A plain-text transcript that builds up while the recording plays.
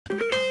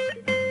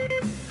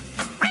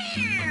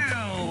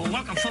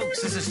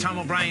folks. This is Tom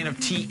O'Brien of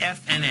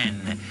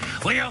TFNN.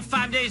 We go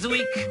 5 days a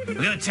week. We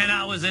go 10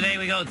 hours a day.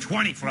 We go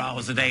 24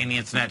 hours a day on the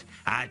internet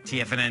at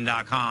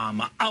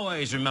TFNN.com.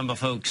 Always remember,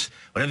 folks,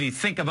 whatever you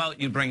think about,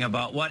 you bring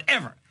about.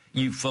 Whatever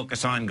you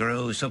focus on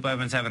grows. Hope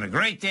everyone's having a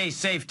great day,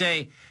 safe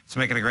day. Let's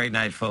make it a great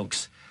night,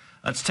 folks.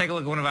 Let's take a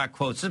look at one of our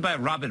quotes. This is by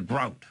Robert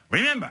Brout.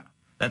 Remember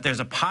that there's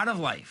a part of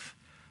life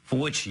for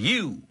which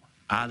you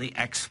are the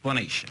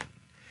explanation.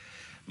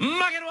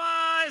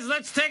 Market-wise,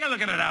 let's take a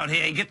look at it out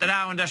here. You get the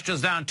Dow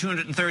Industrials down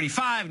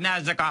 235,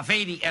 NASDAQ off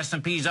 80,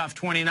 S&P's off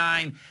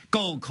 29,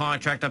 gold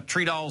contract up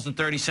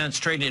 $3.30,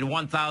 trading at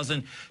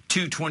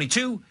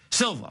 $1,222.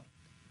 Silver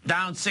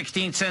down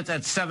 16 cents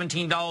at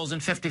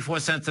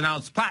 $17.54 an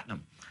ounce.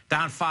 Platinum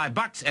down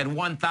 $5 at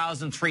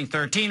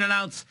 $1,313 an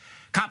ounce.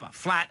 Copper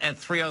flat at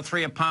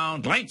 $3.03 a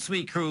pound. Light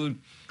sweet crude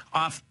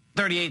off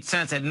 38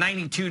 cents at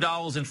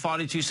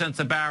 $92.42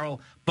 a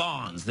barrel.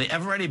 Bonds. The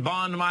ever-ready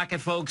bond market,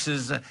 folks,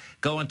 is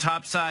going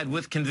topside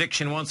with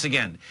conviction once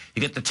again.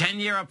 You get the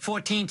 10-year up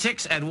 14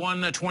 ticks at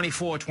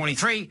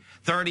 124.23.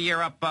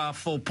 30-year up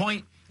full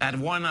point at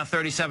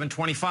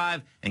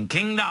 137.25. And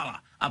King Dollar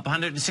up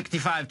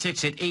 165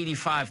 ticks at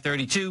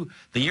 85.32.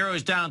 The euro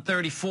is down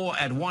 34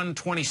 at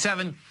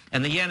 127.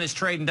 And the yen is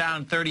trading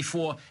down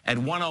 34 at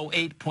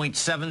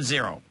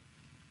 108.70.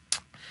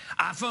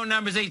 Our phone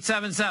number is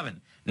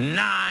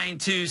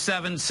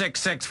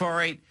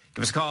 877-927-6648.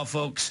 Give us a call,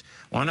 folks.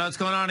 Want to know what's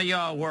going on in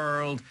your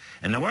world.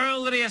 In the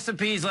world of the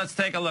S&Ps, let's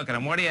take a look at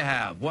them. What do you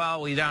have?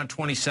 Well, we're down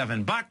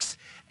 27 bucks.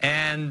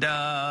 And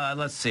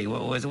let's see,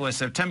 what was it?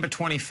 September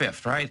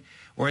 25th, right?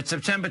 We're at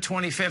September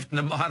 25th, and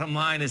the bottom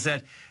line is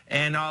that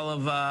in all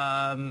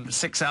of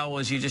 6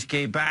 hours you just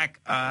gave back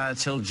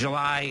till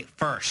July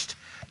 1st.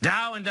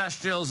 Dow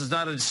Industrials is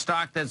not a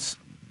stock that's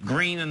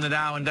green in the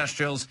Dow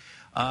Industrials.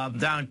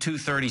 Down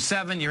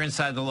 237. You're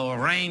inside the lower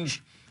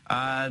range.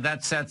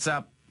 That sets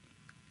up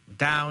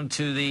down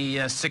to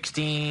the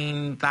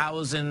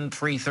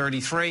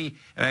 16,333.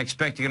 And I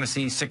expect you're going to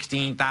see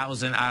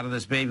 16,000 out of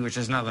this baby, which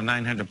is another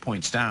 900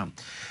 points down.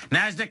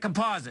 NASDAQ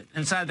Composite.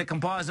 Inside the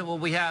composite,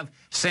 what we have,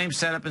 same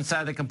setup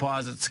inside the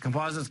composites.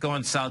 Composites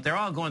going south. They're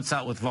all going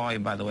south with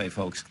volume, by the way,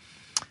 folks.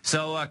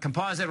 So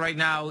composite right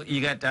now, you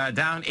got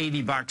down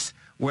 80 bucks.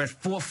 We're at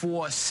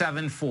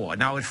 4474.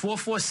 Now, what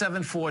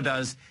 4474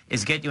 does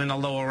is get you in the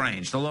lower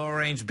range. The lower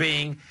range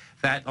being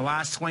that the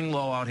last swing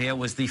low out here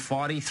was the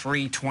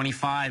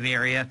 4325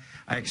 area.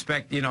 I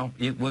expect, we're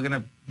going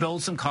to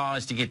build some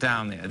cars to get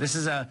down there. This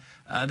is a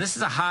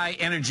high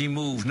energy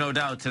move, no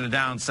doubt, to the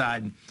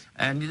downside.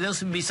 And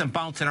there's going to be some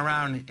bouncing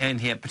around in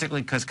here,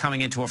 particularly because coming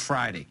into a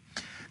Friday.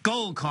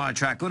 Gold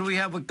contract. What do we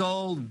have with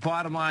gold?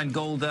 Bottom line,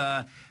 gold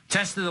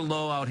tested the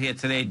low out here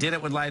today. Did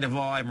it with lighter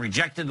volume,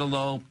 rejected the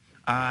low.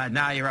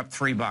 Now you're up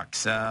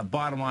 $3.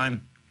 Bottom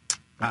line,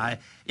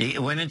 it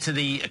went into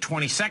the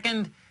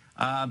 22nd.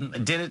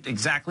 Did it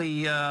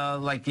exactly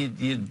like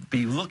you'd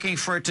be looking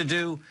for it to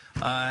do.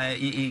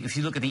 If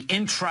you look at the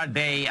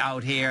intraday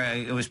out here,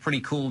 it was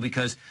pretty cool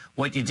because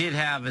what you did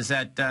have is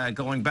that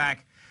going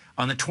back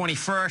on the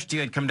 21st,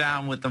 you had come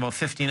down with about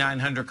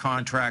 5,900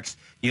 contracts.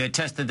 You had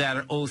tested that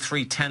at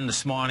 0310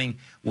 this morning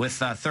with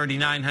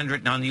 3,900.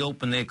 And on the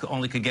open, they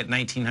only could get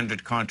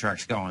 1,900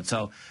 contracts going.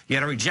 So you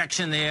had a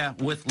rejection there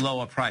with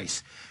lower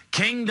price.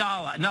 King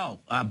Dollar, no,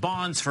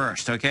 bonds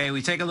first, okay?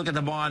 We take a look at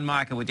the bond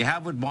market. What you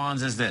have with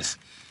bonds is this.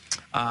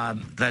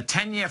 The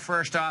 10-year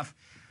first off,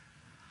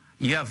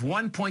 you have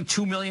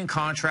 1.2 million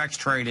contracts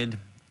traded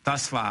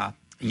thus far.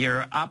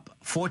 You're up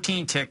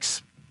 14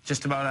 ticks,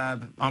 just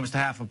about almost a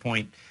half a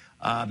point.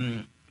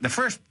 The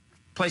first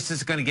place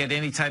that's going to get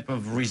any type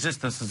of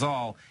resistance at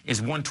all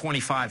is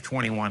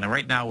 125.21. And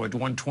right now we're at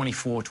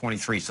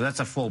 124.23, so that's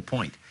a full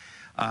point.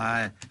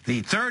 The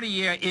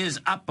 30-year is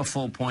up a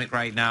full point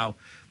right now.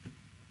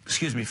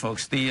 Excuse me,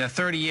 folks. The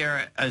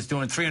 30-year is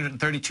doing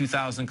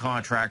 332,000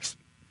 contracts.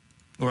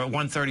 We're at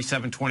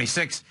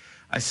 137.26.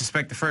 I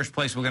suspect the first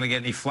place we're going to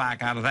get any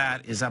flack out of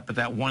that is up at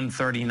that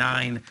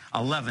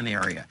 139.11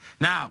 area.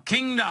 Now,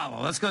 King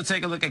Dollar. Let's go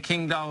take a look at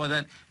King Dollar.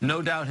 That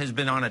no doubt has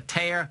been on a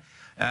tear.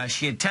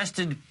 She had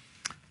tested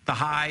the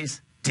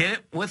highs, did it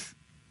with,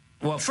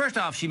 well, first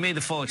off, she made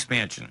the full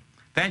expansion.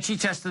 Then she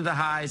tested the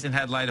highs and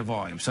had lighter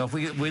volume. So if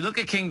we look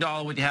at King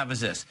Dollar, what you have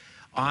is this.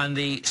 On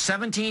the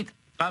 17th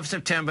of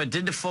September,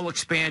 did the full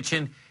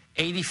expansion,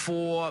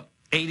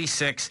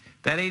 84.86.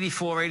 That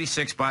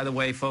 84.86, by the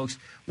way, folks,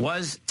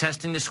 was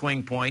testing the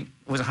swing point.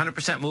 It was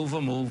 100% move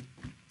or move.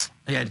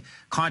 You had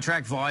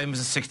contract volumes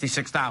of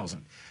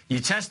 66,000. You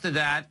tested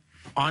that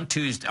on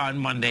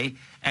Monday,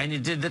 and you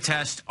did the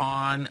test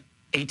on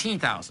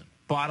 18,000.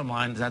 Bottom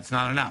line, that's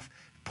not enough.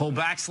 Pulled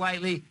back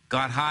slightly,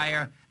 got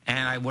higher,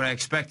 and what I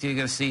expect you're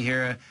going to see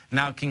here,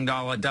 now King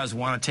Dollar does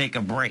want to take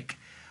a break.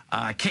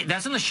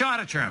 That's in the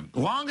shorter term.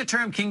 Longer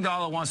term, King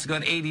Dollar wants to go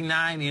to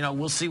 89.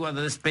 We'll see whether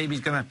this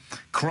baby's going to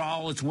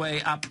crawl its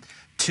way up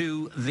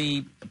to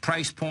the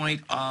price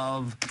point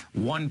of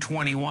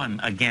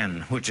 121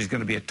 again, which is going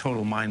to be a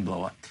total mind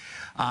blower.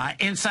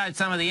 Inside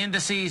some of the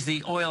indices,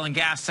 the oil and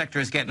gas sector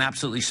is getting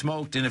absolutely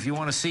smoked. And if you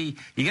want to see,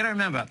 you got to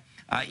remember,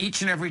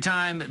 Each and every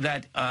time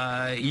that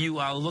you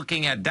are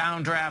looking at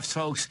downdrafts,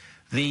 folks,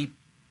 the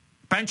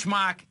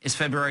benchmark is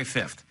February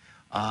 5th.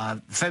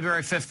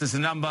 February 5th is the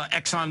number.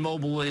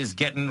 ExxonMobil is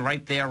getting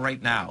right there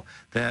right now.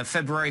 The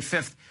February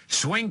 5th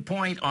swing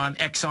point on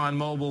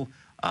ExxonMobil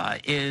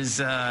is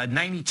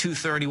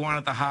 92.31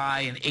 at the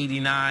high and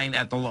 89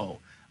 at the low.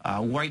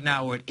 Right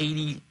now we're at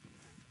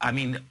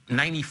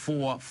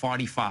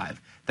 94.45.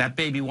 That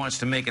baby wants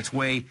to make its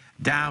way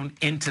down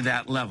into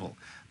that level.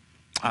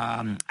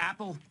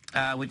 Apple,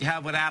 what you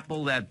have with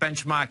Apple, that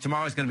benchmark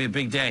tomorrow is going to be a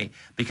big day,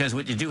 because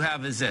what you do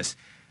have is this.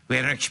 We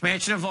had an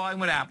expansion of volume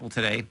with Apple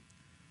today.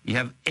 You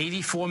have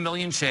 84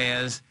 million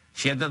shares.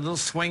 She had that little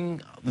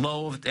swing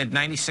low at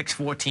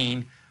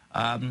 96.14.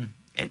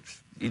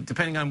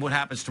 Depending on what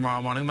happens tomorrow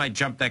morning, we might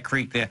jump that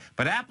creek there.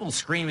 But Apple's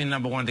screaming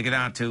number one to get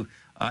down to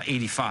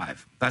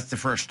 85. That's the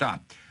first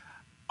stop.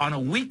 On a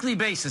weekly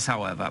basis,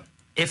 however,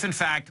 if in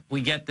fact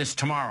we get this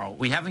tomorrow,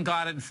 we haven't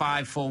got it in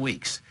 5 full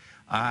weeks.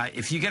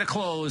 If you get a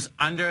close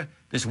under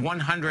this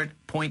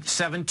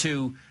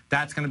 100.72,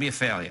 that's going to be a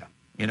failure.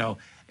 You know,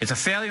 it's a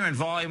failure in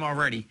volume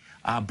already.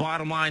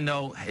 Bottom line,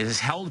 though, it has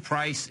held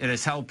price. It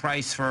has held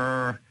price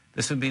for,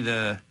 this would be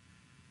the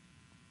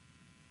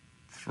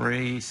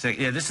 3, 6,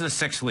 yeah, this is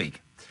the 6th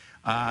week.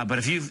 But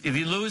if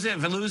you lose it,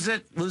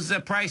 loses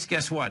that price,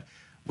 guess what?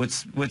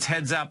 What's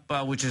heads up,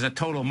 which is a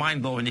total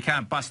mind blow, and you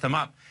can't bust them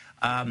up.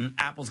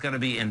 Apple's going to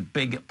be in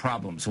big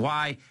problems.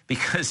 Why?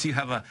 Because you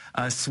have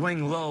a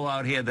swing low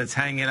out here that's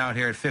hanging out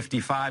here at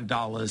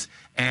 $55,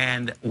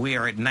 and we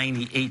are at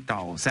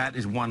 $98. That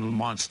is one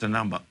monster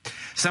number.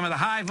 Some of the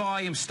high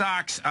volume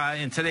stocks,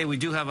 and today we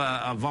do have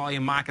a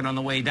volume market on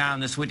the way down.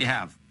 This is what you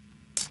have.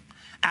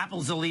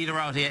 Apple's the leader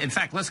out here. In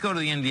fact, let's go to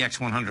the NDX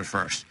 100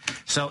 first.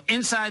 So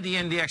inside the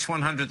NDX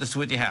 100, this is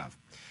what you have.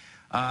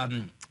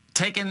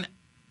 Taking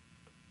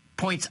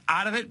points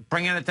out of it,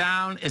 bringing it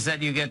down, is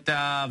that you get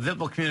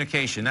Vipul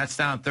Communication. That's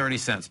down 30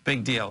 cents.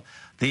 Big deal.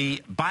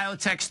 The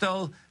biotech,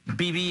 though,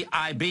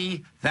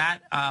 BBIB,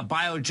 that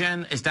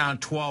Biogen is down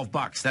 12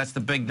 bucks. That's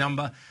the big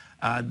number.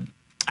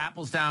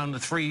 Apple's down to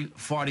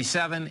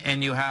 347,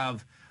 and you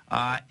have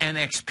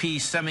NXP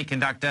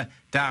Semiconductor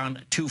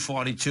down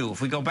 242.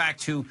 If we go back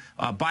to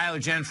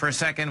Biogen for a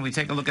second, we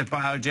take a look at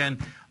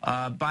Biogen.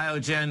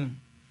 Biogen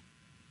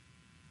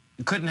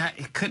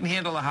couldn't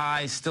handle the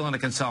highs, still in a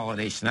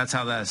consolidation. That's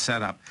how that is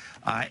set up.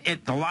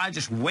 The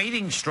largest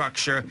weighting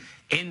structure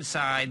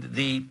inside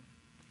the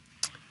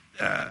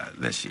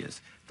there she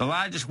is. The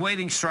largest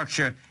weighting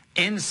structure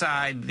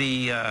inside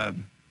the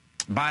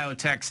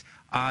biotechs,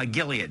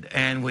 Gilead.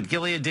 And what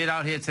Gilead did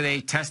out here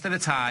today, tested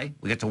its high.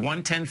 We get to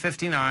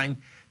 110.59.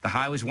 The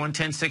high was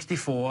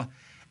 110.64.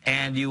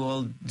 And you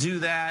will do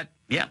that.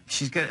 Yeah,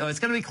 it's going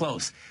to be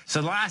close.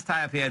 So the last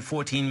high up here had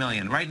 14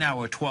 million. Right now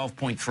we're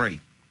 12.3.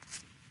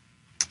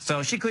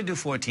 So she could do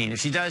 14. If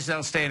she does,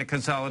 that'll stay in a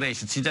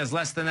consolidation. She does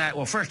less than that.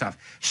 Well, first off,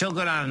 she'll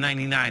go down to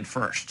 99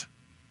 first,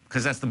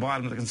 because that's the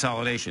bottom of the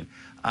consolidation.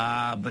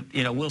 But,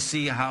 you know, we'll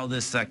see how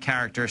this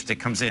characteristic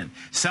comes in.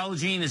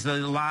 Celgene is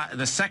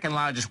the second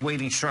largest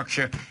weighting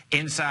structure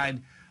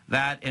inside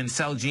that, and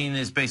Celgene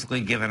is basically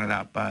giving it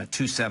up,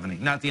 270.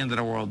 Not the end of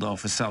the world, though,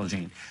 for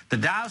Celgene. The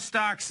Dow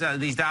stocks,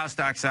 these Dow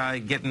stocks are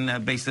getting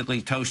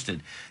basically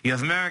toasted. You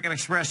have American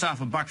Express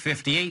off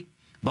 $1.58.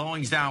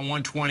 Boeing's down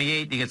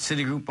 128. You get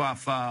Citigroup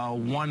off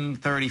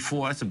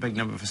 134. That's a big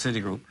number for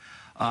Citigroup.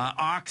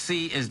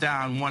 Oxy is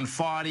down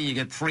 140. You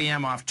get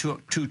 3M off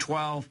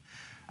 212.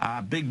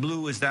 Big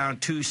Blue is down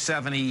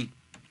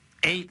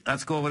 278.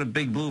 Let's go over to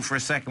Big Blue for a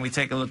second. We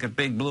take a look at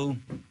Big Blue.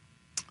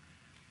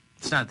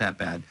 It's not that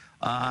bad.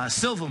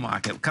 Silver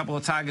market. A couple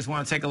of targets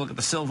want to take a look at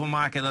the silver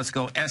market. Let's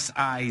go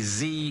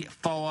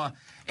SIZ4.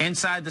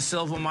 Inside the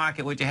silver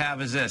market, what you have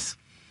is this.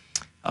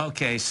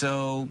 Okay,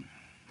 so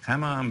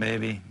come on,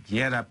 baby.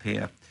 Get up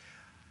here.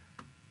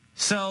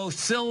 So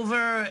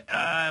silver,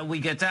 we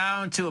get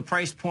down to a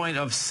price point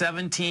of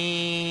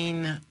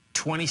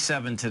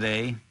 $17.27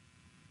 today,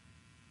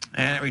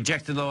 and it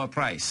rejected lower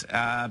price.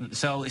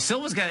 So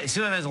silver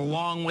has a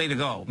long way to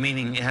go,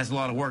 meaning it has a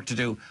lot of work to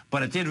do,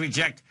 but it did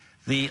reject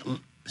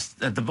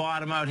at the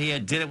bottom out here,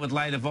 did it with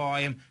lighter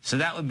volume, so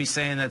that would be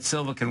saying that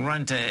silver can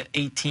run to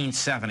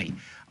 1870.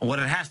 What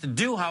it has to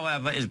do,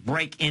 however, is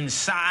break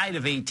inside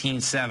of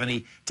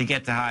 1870 to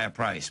get to higher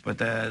price. But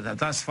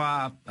thus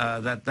far,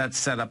 that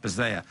setup is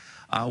there.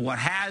 What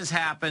has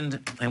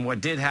happened and what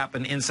did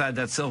happen inside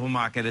that silver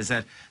market is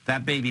that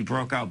baby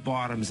broke out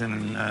bottoms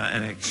in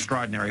an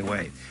extraordinary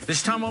way. This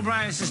is Tom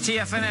O'Brien. This is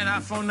TFNN. Our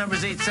phone number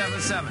is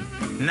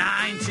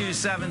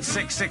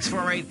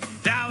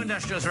 877-927-6648. Dow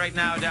Industrials right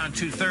now down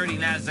 230.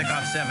 NASDAQ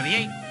off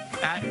 78.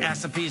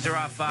 S&Ps are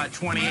off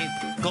 28.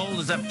 Gold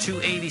is up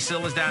 280.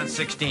 Silver's down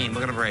 16. We're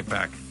going to be right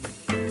back.